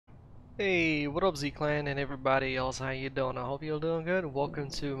Hey, what up Z-Clan and everybody else, how you doing? I hope you're doing good. Welcome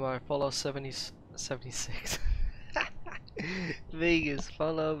to my Fallout 76 Vegas,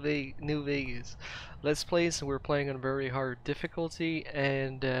 New Vegas. Let's play, so we're playing on very hard difficulty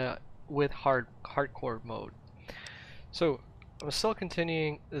and with hardcore mode. So, I'm still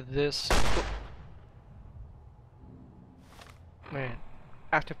continuing this. Man,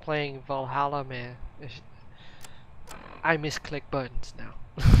 after playing Valhalla, man, I misclick buttons now.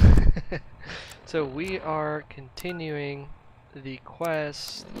 So we are continuing the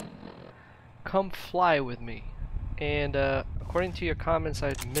quest, Come Fly With Me. And according to your comments,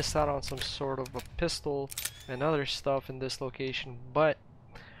 I missed out on some sort of a pistol and other stuff in this location, but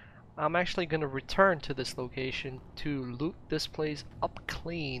I'm actually going to return to this location to loot this place up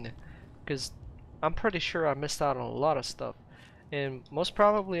clean, because I'm pretty sure I missed out on a lot of stuff. And most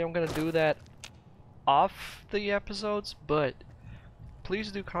probably I'm going to do that off the episodes, but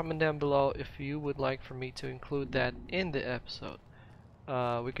please do comment down below if you would like for me to include that in the episode.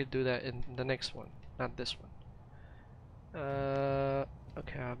 We could do that in the next one, not this one.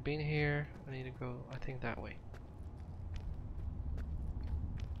 Okay, I've been here. I need to go, I think, that way.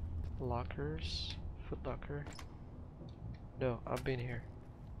 Lockers, foot locker. No, I've been here.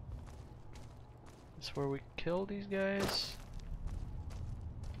 This is where we kill these guys.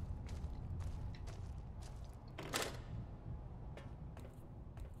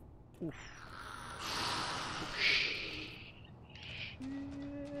 Oof.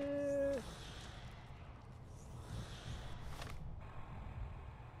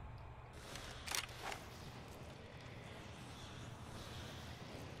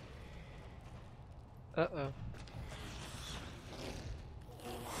 Uh-oh.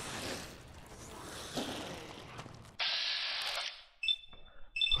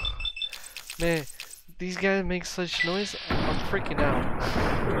 Man, these guys make such noise, I'm freaking out.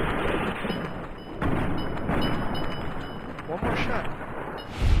 One more shot.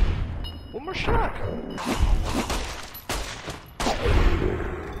 One more shot.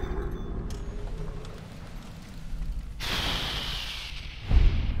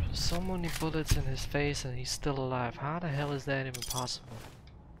 So many bullets in his face and he's still alive. How the hell is that even possible?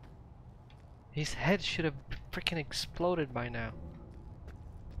 His head should have freaking exploded by now.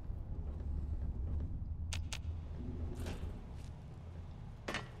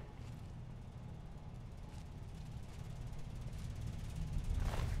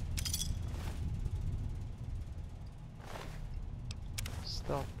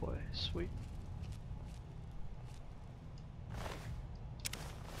 Stealth boy, sweet.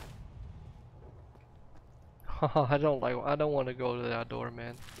 I don't want to go to that door,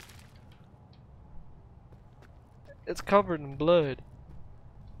 man. It's covered in blood.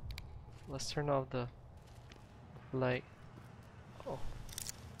 Let's turn off the light. Oh.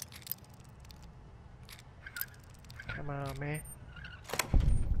 Come on, man.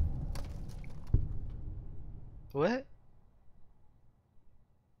 What?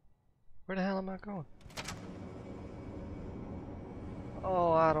 Where the hell am I going?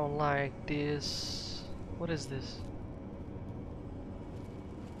 Oh, I don't like this. What is this?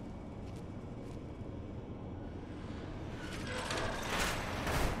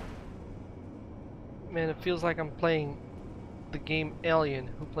 Man, it feels like I'm playing the game Alien.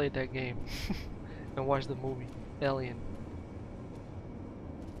 Who played that game? And watched the movie Alien.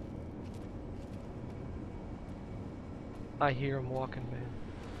 I hear him walking, man.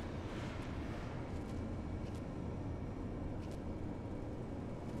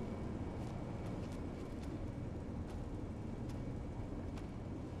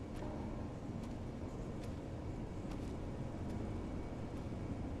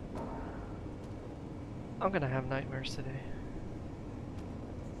 I'm gonna have nightmares today.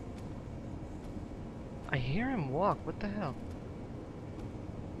 I hear him walk, what the hell?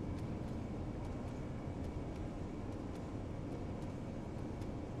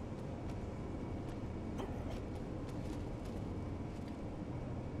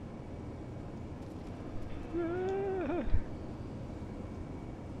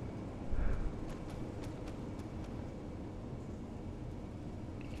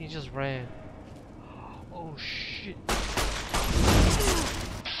 He just ran. Oh shit.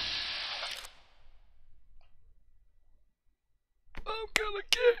 I'm gonna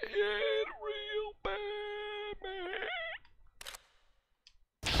get hit real bad, man.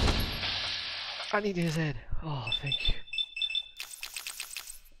 I need his head. Oh, thank you.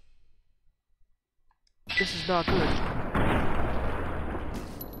 This is not good.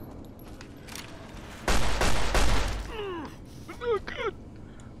 Not good.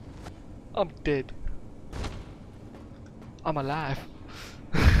 I'm dead. I'm alive.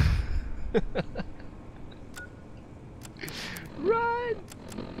 Run!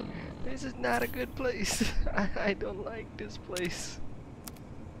 This is not a good place. I don't like this place.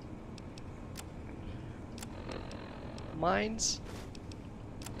 Mines.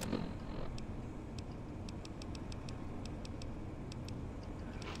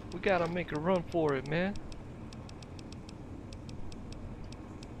 We gotta make a run for it, man.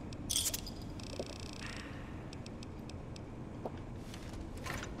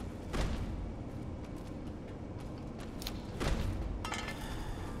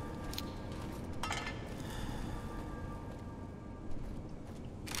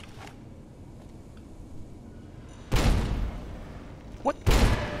 What?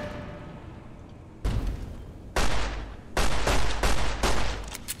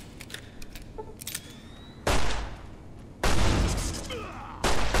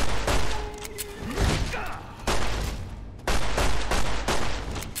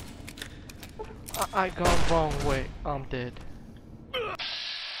 I gone wrong way. I'm dead.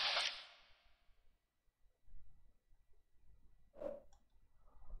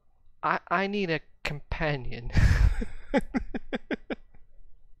 I need a companion.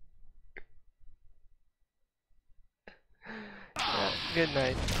 Yeah, good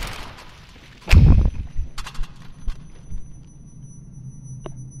night.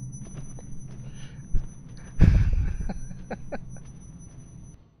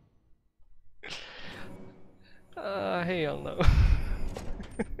 Hell no.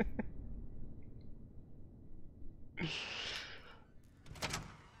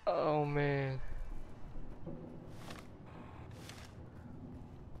 Oh man.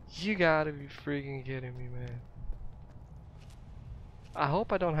 You gotta be freaking kidding me, man. I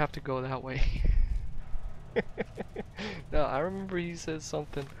hope I don't have to go that way. No, I remember he said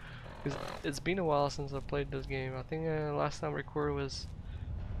something. It's been a while since I played this game. I think last time I recorded was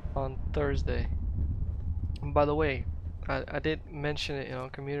on Thursday. And by the way, I did mention it in a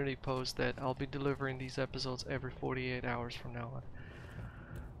community post that I'll be delivering these episodes every 48 hours from now on.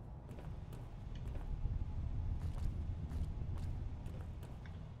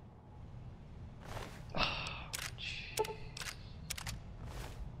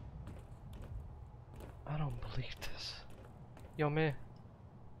 I don't believe this. Yo, man.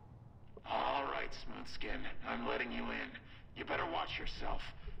 Alright, Smoothskin. I'm letting you in. You better watch yourself.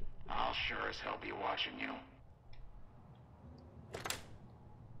 I'll sure as hell be watching you.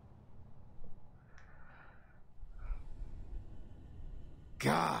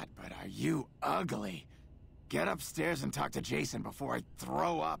 God, but are you ugly. Get upstairs and talk to Jason before I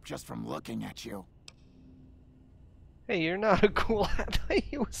throw up just from looking at you. Hey, you're not a ghoul. I thought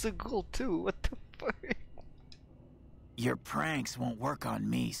he was a ghoul too. What the fuck? Your pranks won't work on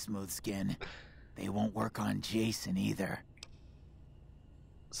me, Smoothskin. They won't work on Jason either.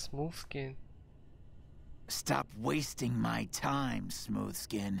 Smoothskin. Stop wasting my time,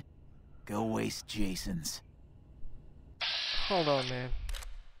 Smoothskin. Go waste Jason's. Hold on, man.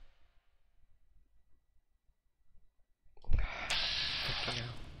 Fucking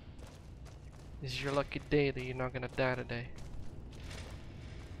hell. This is your lucky day that you're not gonna die today.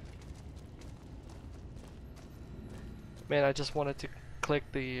 Man, I just wanted to click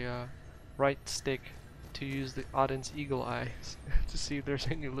the right stick to use the Odin's Eagle Eyes to see if there's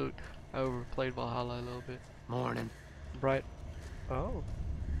any loot. I overplayed Valhalla a little bit. Morning. Right. Oh.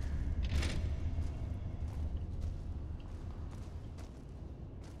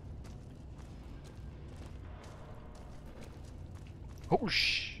 Oh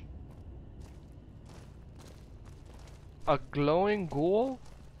shh. A glowing ghoul?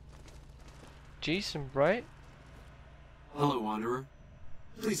 Jason, right? Hello, Wanderer.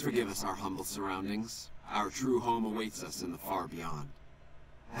 Please forgive us our humble surroundings. Our true home awaits us in the far beyond.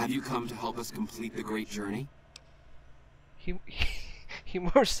 Have you come to help us complete the great journey? He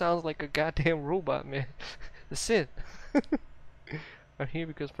more sounds like a goddamn robot, man. The Sith. I'm here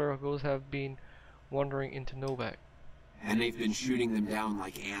because feral ghouls have been wandering into Novak. And they've been shooting them down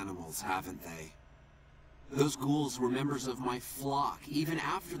like animals, haven't they? Those ghouls were members of my flock, even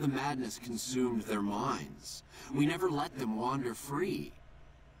after the madness consumed their minds. We never let them wander free.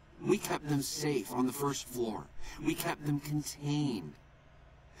 We kept them safe on the first floor. We kept them contained.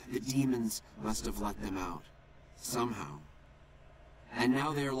 The demons must have let them out, somehow. And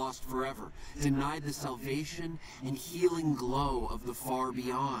now they are lost forever, denied the salvation and healing glow of the far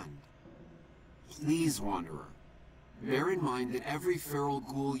beyond. Please, Wanderer, bear in mind that every feral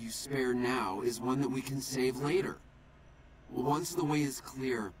ghoul you spare now is one that we can save later. Once the way is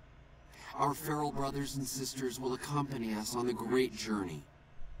clear, our feral brothers and sisters will accompany us on the great journey.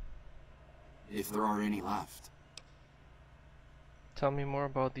 If there are any left. Tell me more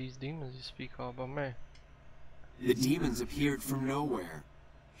about these demons you speak of, man. The demons appeared from nowhere.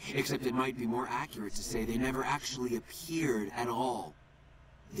 Except it might be more accurate to say they never actually appeared at all.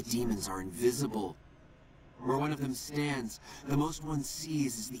 The demons are invisible. Where one of them stands, the most one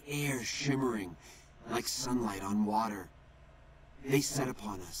sees is the air shimmering, like sunlight on water. They set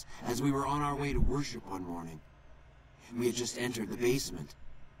upon us as we were on our way to worship one morning. We had just entered the basement.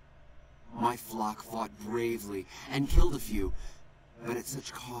 My flock fought bravely and killed a few, but at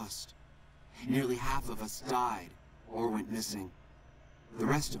such cost. Nearly half of us died or went missing. The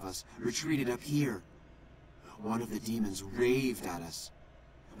rest of us retreated up here. One of the demons raved at us,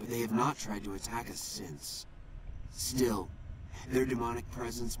 but they have not tried to attack us since. Still, their demonic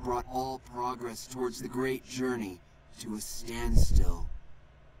presence brought all progress towards the great journey to a standstill.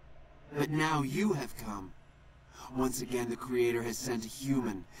 But now you have come. Once again, the Creator has sent a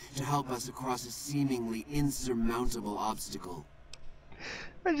human to help us across a seemingly insurmountable obstacle.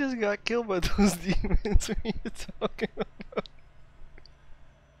 I just got killed by those demons. What are you talking about?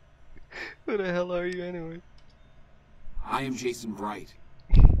 Who the hell are you anyway? I am Jason Bright,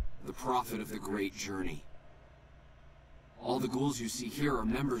 the prophet of the great journey. All the ghouls you see here are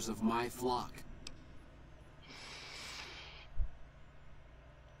members of my flock.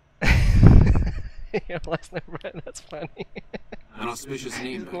 Your last name, Brett, that's funny. An auspicious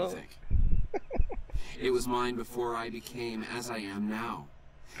name, don't you think? It was mine before I became as I am now.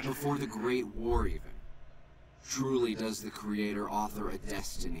 Before the Great War, even. Truly does the Creator author a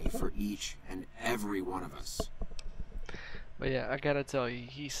destiny for each and every one of us. But yeah, I gotta tell you,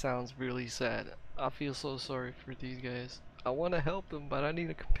 he sounds really sad. I feel so sorry for these guys. I want to help them, but I need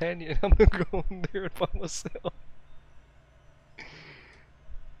a companion. I'm gonna go in there by myself.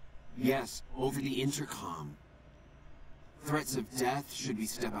 Yes, over the intercom. Threats of death should we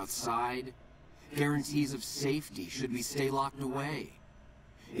step outside. Guarantees of safety should we stay locked away.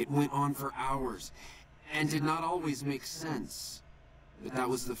 It went on for hours, and did not always make sense. But that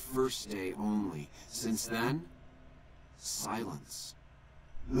was the first day only. Since then, silence.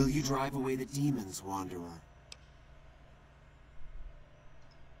 Will you drive away the demons, Wanderer?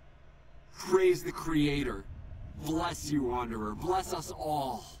 Praise the Creator. Bless you, Wanderer. Bless us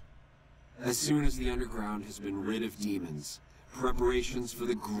all. As soon as the underground has been rid of demons, preparations for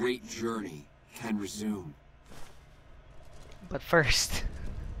the great journey can resume. But first...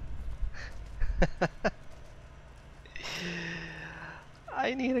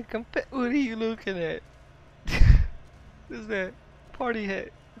 I need a what are you looking at? Is that party hat?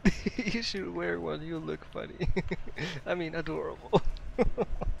 You should wear one, you'll look funny. I mean, adorable.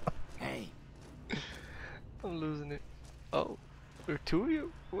 Hey. I'm losing it. Oh, there are two of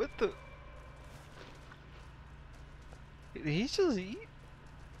you? What the? Did he just eat?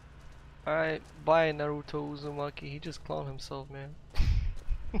 Alright, bye Naruto Uzumaki. He just cloned himself, man.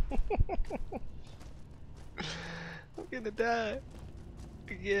 I'm gonna die.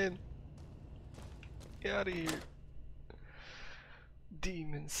 Again. Get out of here.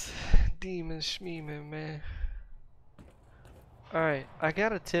 Demons. Demons schmeeming, man. Alright, I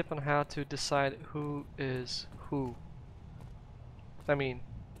got a tip on how to decide who is who. I mean,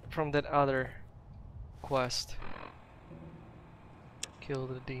 from that other quest. Kill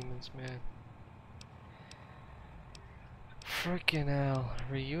the demons, man. Freaking hell.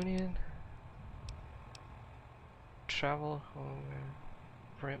 Reunion? Travel? Oh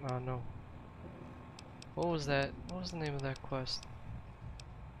man. Oh no. What was that? What was the name of that quest?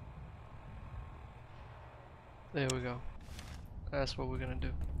 There we go. That's what we're gonna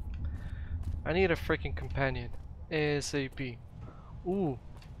do. I need a freaking companion. ASAP. Ooh.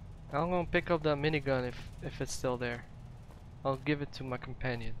 I'm gonna pick up that minigun if it's still there. I'll give it to my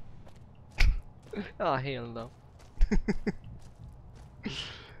companion. Ah, hell no.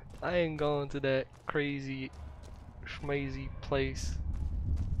 I ain't going to that crazy schmazy place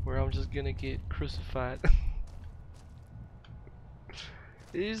where I'm just gonna get crucified.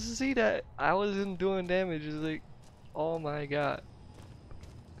 Did you see that? I wasn't doing damage. It's like, oh my god.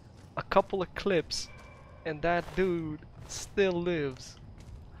 A couple of clips and that dude still lives.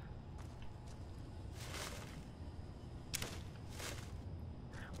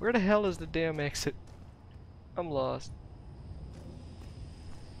 Where the hell is the damn exit? I'm lost.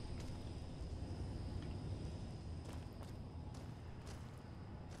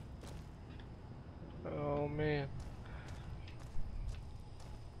 Oh man.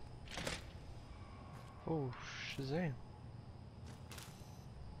 Oh, Shazam.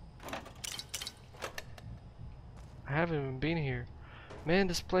 I haven't even been here. Man,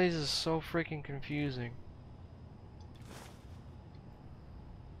 this place is so freaking confusing.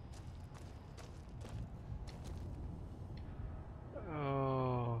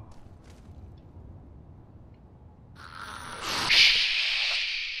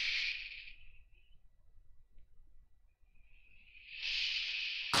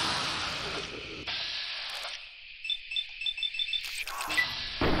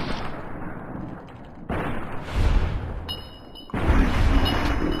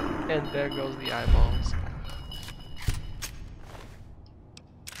 And there goes the eyeballs.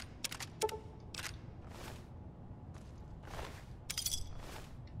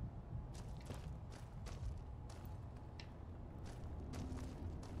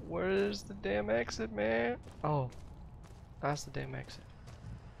 Where's the damn exit, man? Oh, that's the damn exit.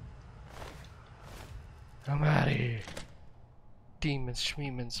 I'm out of here. Demons,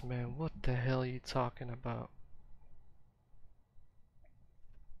 schmemons, man. What the hell are you talking about?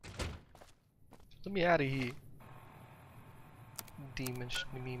 Let me out of here. Demon,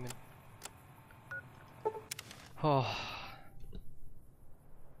 schmemon. Oh,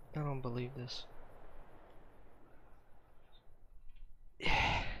 I don't believe this.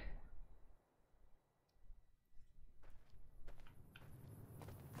 Yeah.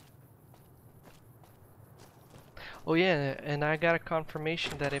 Oh yeah, and I got a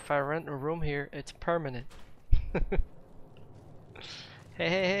confirmation that if I rent a room here, it's permanent.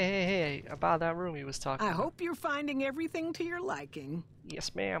 Hey, about that room he was talking I about. hope you're finding everything to your liking.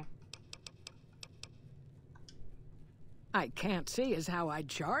 Yes, ma'am. I can't see as how I'd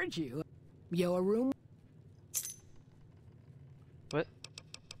charge you. Your room? What?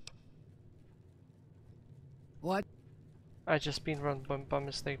 What? I just been run by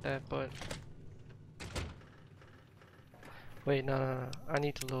mistake that, but... Wait, no. I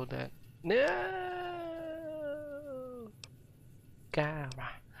need to load that. No! God,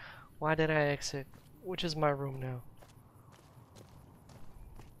 why did I exit? Which is my room now?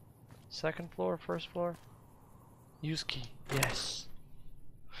 Second floor, first floor? Use key, yes.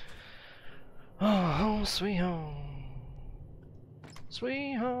 Oh, home sweet home.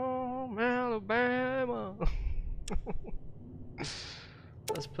 Sweet home, Alabama.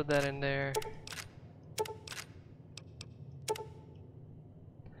 Let's put that in there.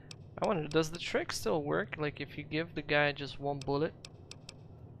 I wonder, does the trick still work? Like if you give the guy just one bullet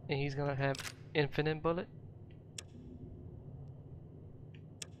and he's gonna have infinite bullet?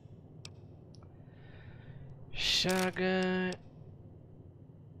 Shotgun.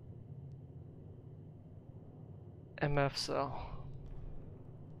 MF cell.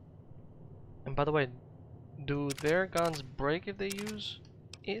 And by the way, do their guns break if they use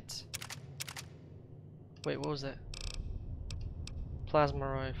it? Wait, what was that? Plasma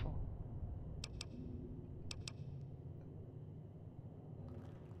rifle.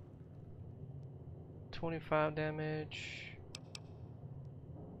 25 damage.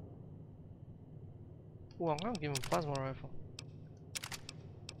 Ooh, I'm gonna give him plasma rifle.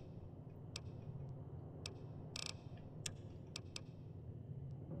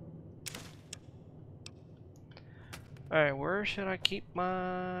 Alright, where should I keep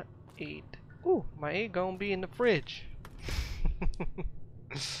my 8? Ooh, my 8 gonna be in the fridge.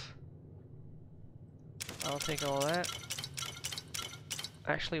 I'll take all that.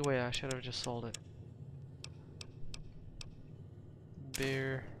 Actually, wait, I should have just sold it.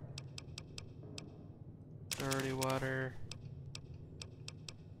 Beer. Dirty water.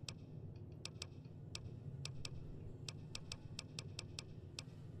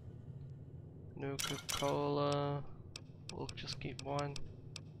 Nuka-Cola. We'll just keep one.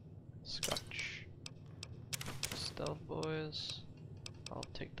 Scotch. Stealth boys. I'll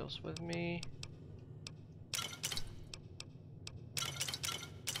take those with me.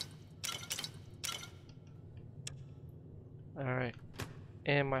 Alright.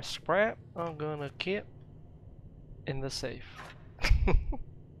 And my scrap I'm gonna keep in the safe.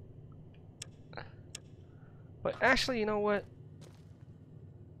 But actually, you know what?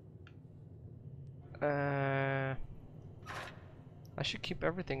 I should keep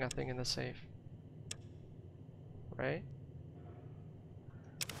everything, I think, in the safe. Right?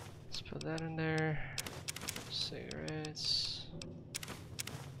 Let's put that in there. Cigarettes.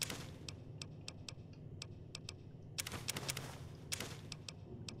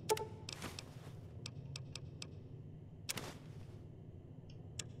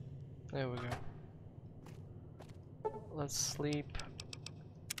 There we go. Let's sleep.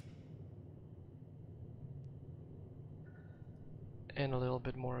 And a little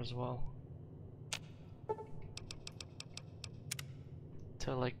bit more as well.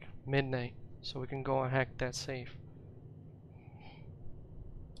 Till like midnight, so we can go and hack that safe.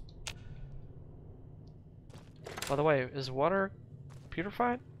 By the way, is water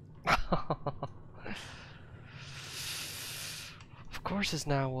purified? Of course it's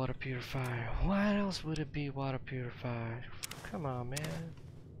not water purified. Why else would it be water purified? Come on, man.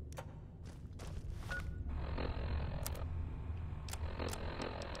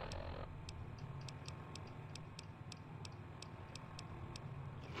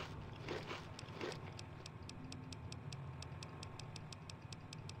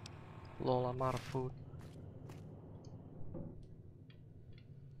 Lol, I'm out of food.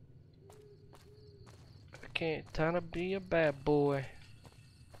 Okay, time to be a bad boy.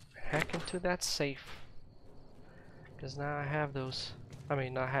 Hack into that safe. Cause now I have those. I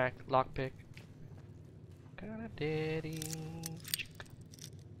mean, not hack, lockpick. Got a daddy.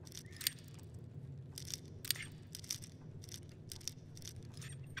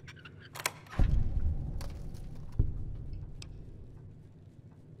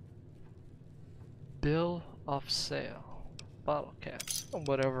 Bill of sale. Bottle caps. Oh,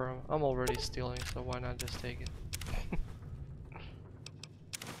 whatever, I'm already stealing, so why not just take it?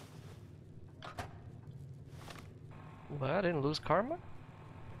 Well, I didn't lose karma?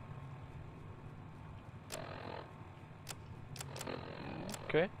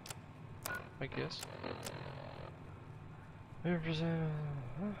 Okay. I guess. 100%.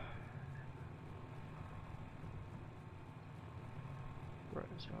 Right,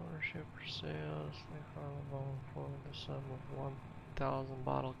 ownership for sales. They follow for the sum of 1,000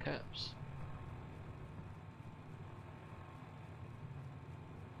 bottle caps.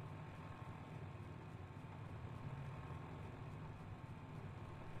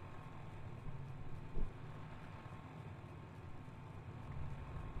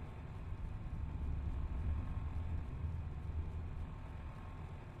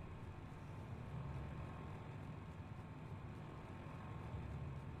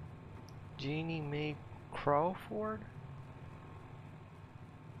 Jeannie Mae Crawford?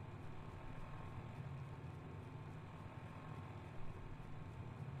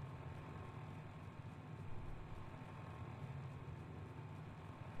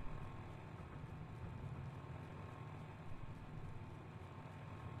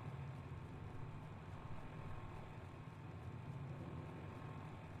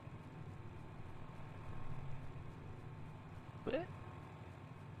 What?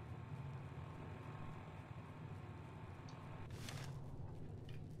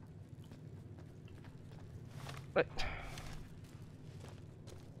 What?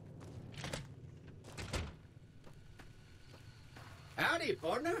 Howdy,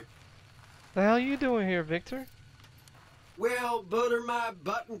 partner. The hell you doing here, Victor? Well, butter my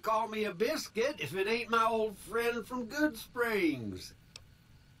butt and call me a biscuit if it ain't my old friend from Good Springs.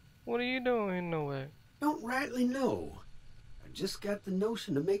 What are you doing in nowhere? Don't rightly know. I just got the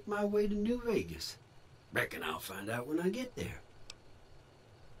notion to make my way to New Vegas. Reckon I'll find out when I get there.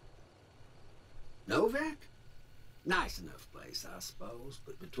 Novak? Nice enough place, I suppose,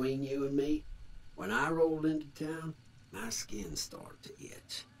 but between you and me, when I rolled into town, my skin started to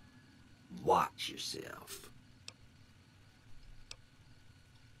itch. Watch yourself.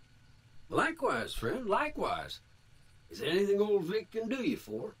 Likewise, friend, likewise. Is there anything old Vic can do you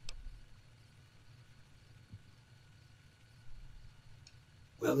for?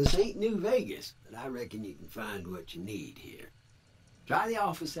 Well, this ain't New Vegas, but I reckon you can find what you need here. Try the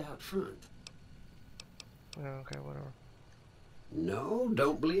office out front. Okay, whatever. No,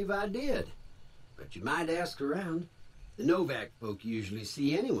 don't believe I did. But you might ask around. The Novak folk usually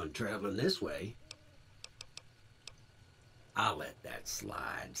see anyone traveling this way. I'll let that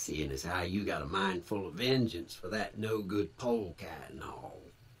slide, seeing as how you got a mind full of vengeance for that no-good polecat and all.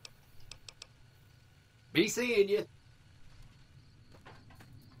 Be seeing you.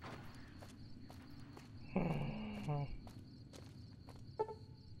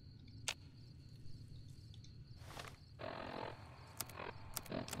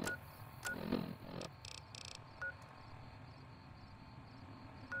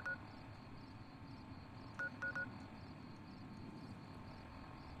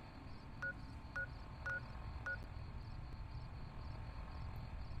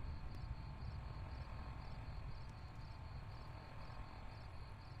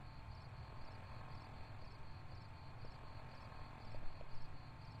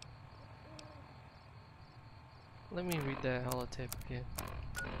 Let me read that holotape again.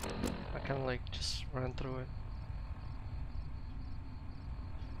 I kinda like just run through it.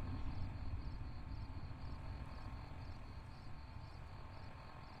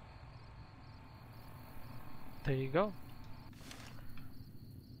 There you go.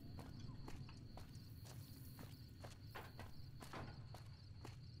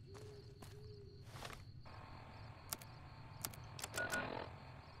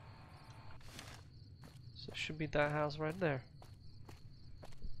 So it should be that house right there.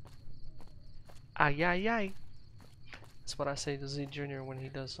 Ay ay ay. That's what I say to Z Jr. when he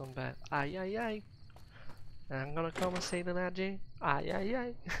does something bad. Ay ay ay. And I'm gonna come and say to that J. Ay ay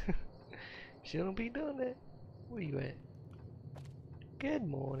ay. Shouldn't be doing that. Where you at? Good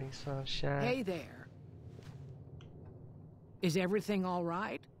morning, sunshine. Hey there. Is everything all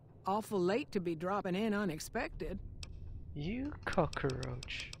right? Awful late to be dropping in unexpected. You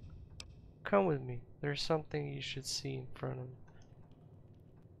cockroach. Come with me. There's something you should see in front of me.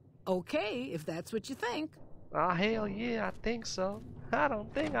 Okay, if that's what you think. Oh, hell yeah, I think so. I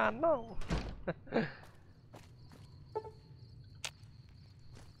don't think I know.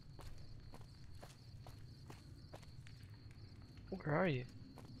 Where are you?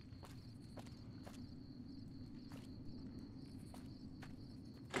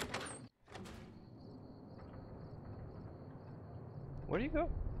 Where do you go?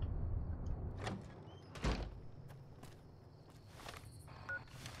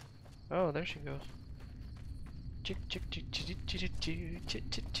 Oh, there she goes. Chick chick chick chick chick chick chick chick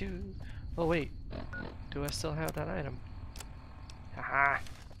chick chick. Oh wait, do I still have that item? Haha.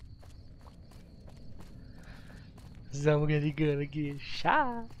 Somebody gonna get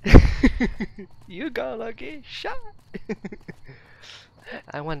shot. You gonna get shot.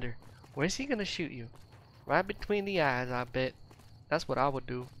 I wonder, where's he gonna shoot you? Right between the eyes, I bet. That's what I would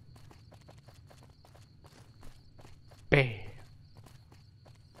do. Bam.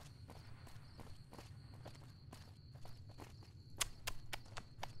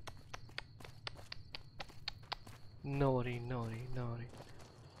 Naughty, naughty, naughty.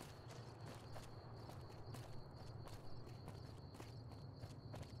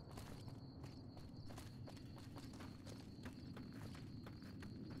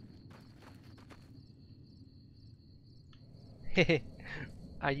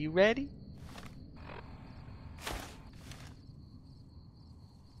 Are you ready?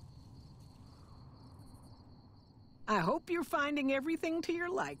 I hope you're finding everything to your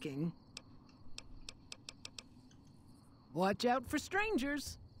liking. Watch out for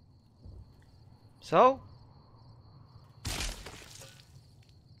strangers. So?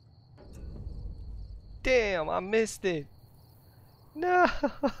 Damn, I missed it. No,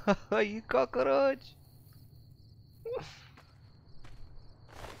 you cockroach.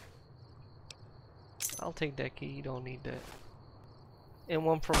 I'll take that key, you don't need that. And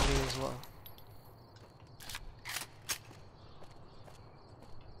one from me as well.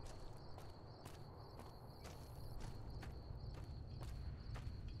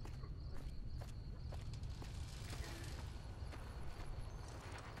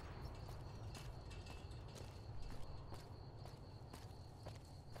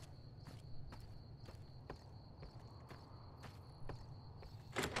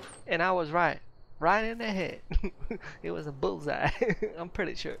 And I was right. Right in the head. It was a bullseye. I'm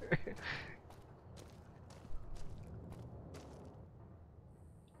pretty sure.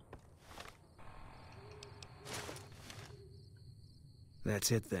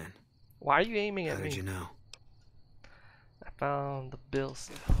 That's it then. Why are you aiming at How me? did you know? I found the bill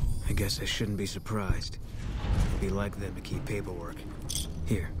slip. I guess I shouldn't be surprised. It'd be like them to keep paperwork.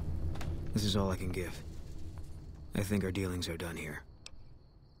 Here. This is all I can give. I think our dealings are done here.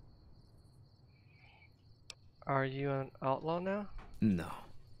 Are you an outlaw now? No.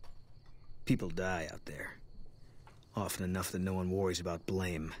 People die out there. Often enough that no one worries about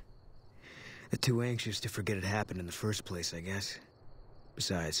blame. They're too anxious to forget it happened in the first place, I guess.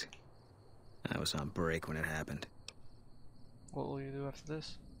 Besides, I was on break when it happened. What will you do after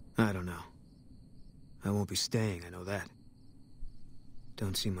this? I don't know. I won't be staying, I know that.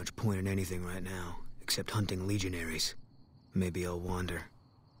 Don't see much point in anything right now, except hunting legionaries. Maybe I'll wander.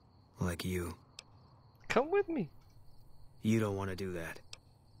 Like you. Come with me. You don't want to do that.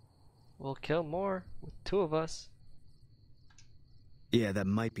 We'll kill more with two of us. Yeah, that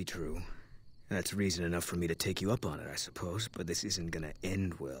might be true. That's reason enough for me to take you up on it, I suppose, but this isn't gonna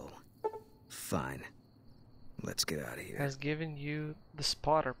end well. Fine. Let's get out of here. Has given you the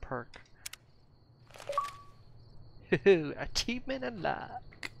spotter perk. Achievement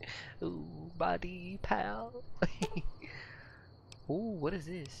unlocked. Ooh, body pal. Ooh, what is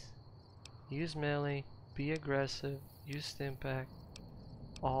this? Use melee, be aggressive, use impact.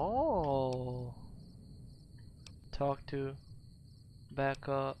 Oh. Talk to, back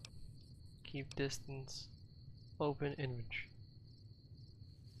up, keep distance, open inventory.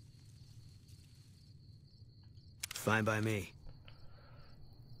 Fine by me.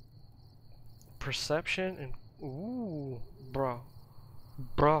 Perception and ooh, bro,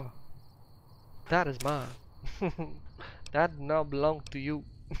 that is mine. That now belongs to you.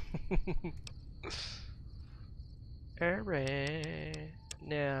 Alright,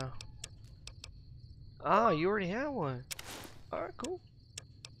 now. Ah, you already have one. Alright, cool.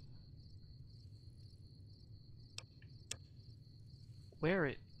 Wear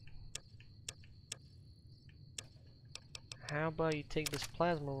it. How about you take this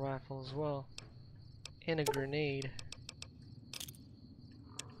plasma rifle as well? And a grenade.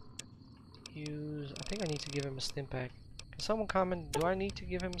 use... I think I need to give him a stim pack. Can someone comment, do I need to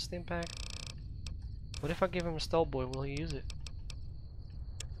give him a stim pack? What if I give him a Stall Boy? Will he use it?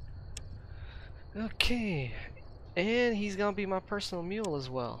 Okay. And he's gonna be my personal mule as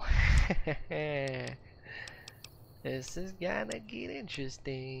well. This is gonna get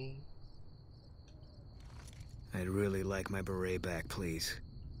interesting. I'd really like my beret back, please.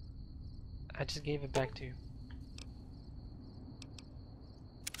 I just gave it back to you.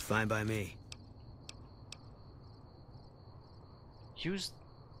 Fine by me. Use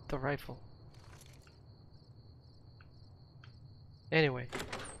the rifle. Anyway.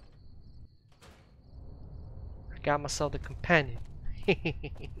 I got myself the companion.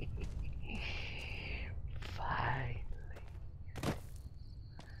 Finally.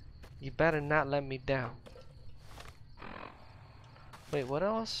 You better not let me down. Wait, what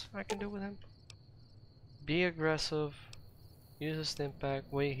else I can do with him? Be aggressive. Use a stim pack.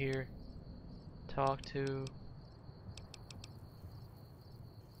 Wait here. Talk to.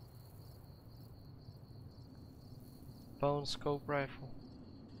 Bone scope rifle.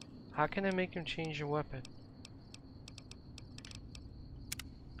 How can I make him change your weapon?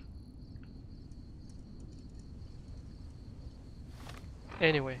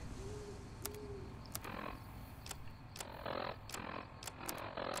 Anyway.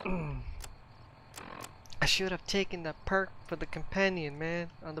 I should have taken that perk for the companion,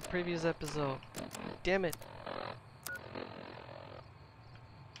 man, on the previous episode. Damn it.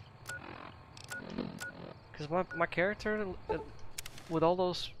 Because my character, with all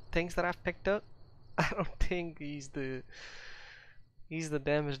those things that I've picked up, I don't think he's the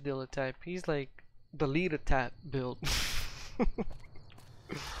damage dealer type. He's like the leader type build.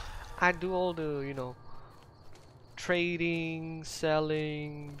 I do all the, you know, trading,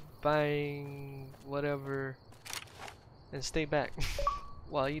 selling, buying, whatever, and stay back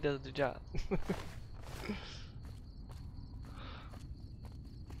while he does the job.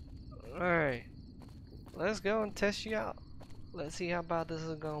 Alright, let's go and test you out. Let's see how bad this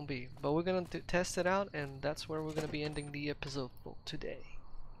is gonna be. But we're gonna test it out, and that's where we're gonna be ending the episode for today.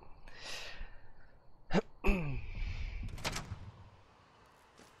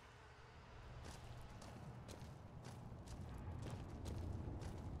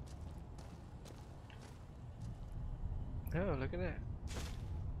 Oh, look at that.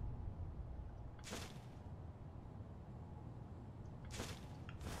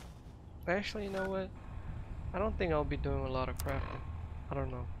 Actually, you know what? I don't think I'll be doing a lot of crafting. I don't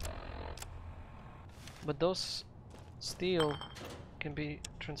know. But those steel can be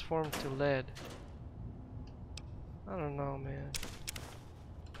transformed to lead. I don't know, man.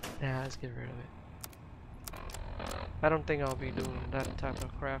 Nah, let's get rid of it. I don't think I'll be doing that type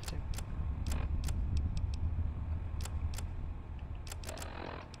of crafting.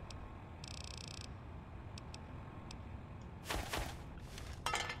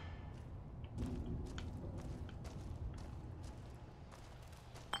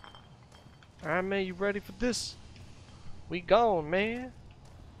 Alright, man, you ready for this? We gone, man.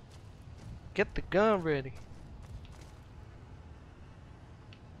 Get the gun ready.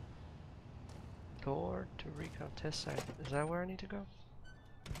 Door to recon test site. Is that where I need to go?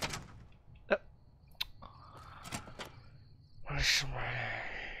 Oh.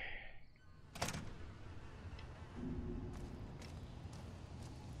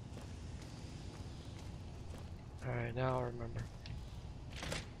 Alright, now I remember.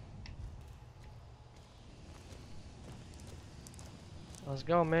 Let's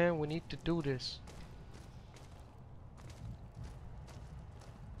go, man. We need to do this.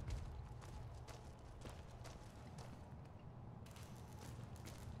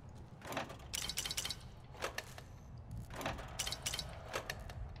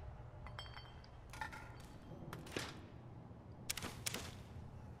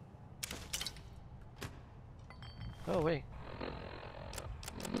 Oh, wait.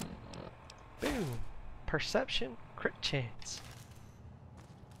 Boom. Perception, crit chance.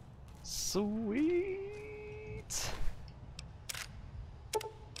 Sweet.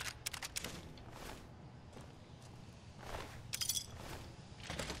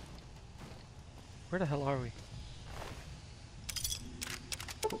 Where the hell are we?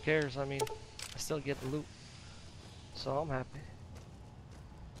 Who cares? I mean, I still get the loot, so I'm happy.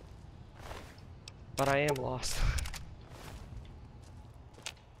 But I am lost.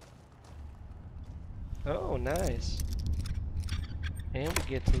 Oh, nice. And we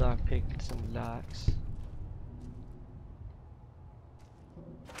get to lockpick some locks.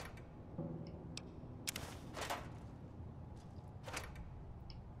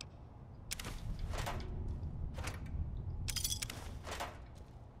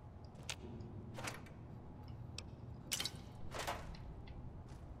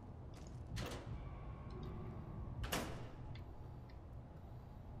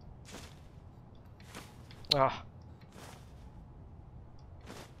 Ah.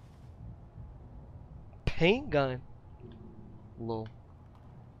 Paint gun. Lol.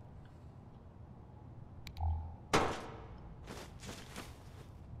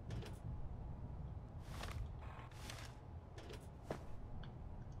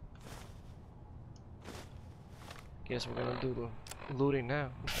 Guess we're gonna do the looting now.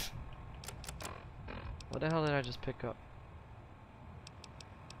 What the hell did I just pick up?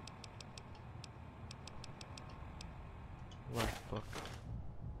 Workbook.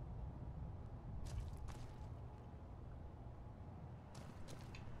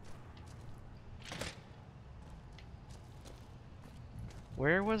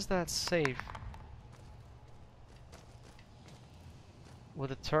 Where was that safe? With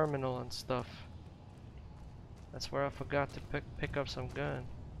the terminal and stuff. That's where I forgot to pick up some gun.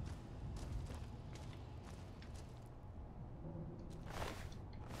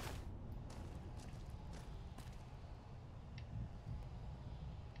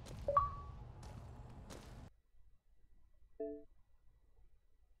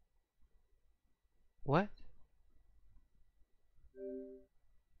 What?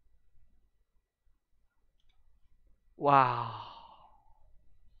 Wow.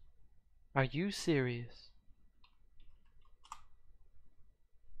 Are you serious?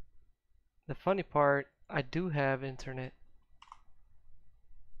 The funny part, I do have internet.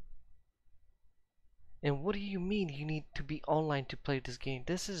 And what do you mean you need to be online to play this game?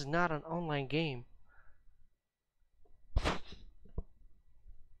 This is not an online game.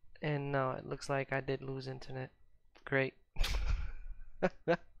 And no, it looks like I did lose internet. Great.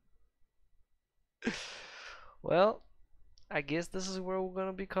 Well, I guess this is where we're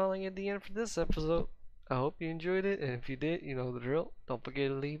gonna be calling it the end for this episode. I hope you enjoyed it, and if you did, you know the drill. Don't forget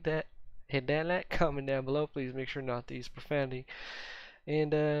to leave that, hit that like, comment down below. Please make sure not to use profanity.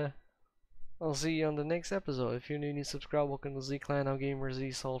 And I'll see you on the next episode. If you're new, you subscribe. Welcome to Z Clan. I'm Gamer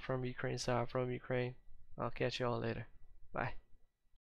Z, sold from Ukraine, side from Ukraine. I'll catch you all later. Bye.